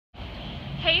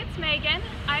Hey, it's Megan.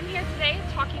 I'm here today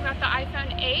talking about the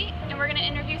iPhone 8, and we're going to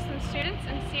interview some students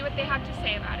and see what they have to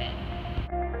say about it.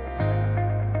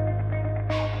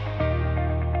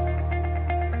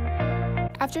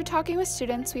 After talking with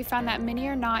students, we found that many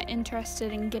are not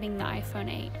interested in getting the iPhone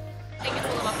 8. I think it's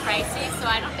a little pricey, so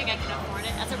I don't think I can afford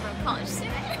it as a broke college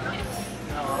student.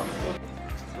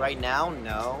 Right now,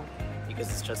 no,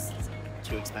 because it's just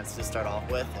too expensive to start off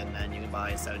with, and then you can buy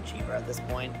a 7 cheaper at this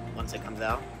point once it comes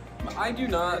out. I do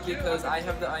not, because I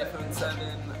have the iPhone 7,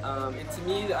 and to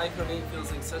me the iPhone 8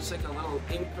 feels like such a little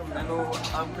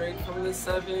incremental upgrade from the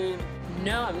 7.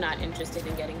 No, I'm not interested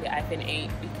in getting the iPhone 8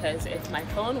 because if my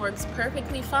phone works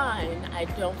perfectly fine, I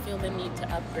don't feel the need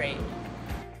to upgrade.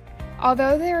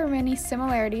 Although there are many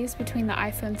similarities between the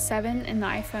iPhone 7 and the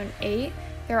iPhone 8,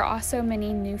 there are also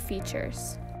many new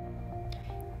features.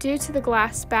 Due to the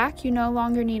glass back, you no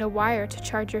longer need a wire to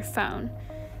charge your phone.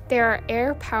 There are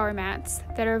air power mats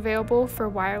that are available for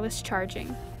wireless charging.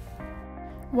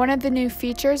 One of the new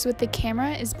features with the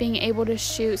camera is being able to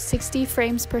shoot 60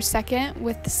 frames per second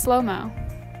with the slow-mo.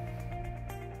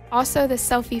 Also, the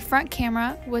selfie front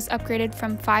camera was upgraded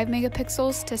from 5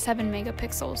 megapixels to 7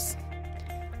 megapixels.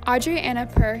 Audrey Anna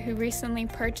Purr, who recently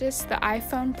purchased the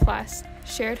iPhone Plus,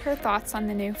 shared her thoughts on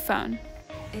the new phone.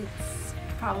 It's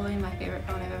probably my favorite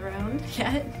phone I've ever owned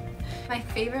yet. My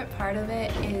favorite part of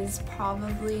it is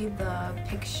probably the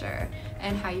picture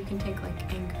and how you can take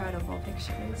like incredible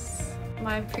pictures.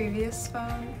 My previous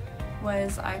phone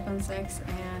was iPhone 6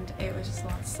 and it was just a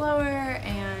lot slower,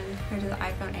 and compared to the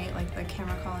iPhone 8, like the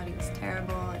camera quality was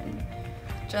terrible, and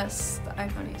just the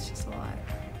iPhone 8 is just a lot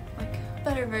like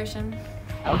better version.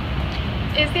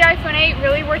 Is the iPhone 8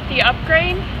 really worth the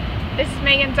upgrade? This is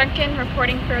Megan Duncan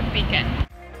reporting for The Beacon.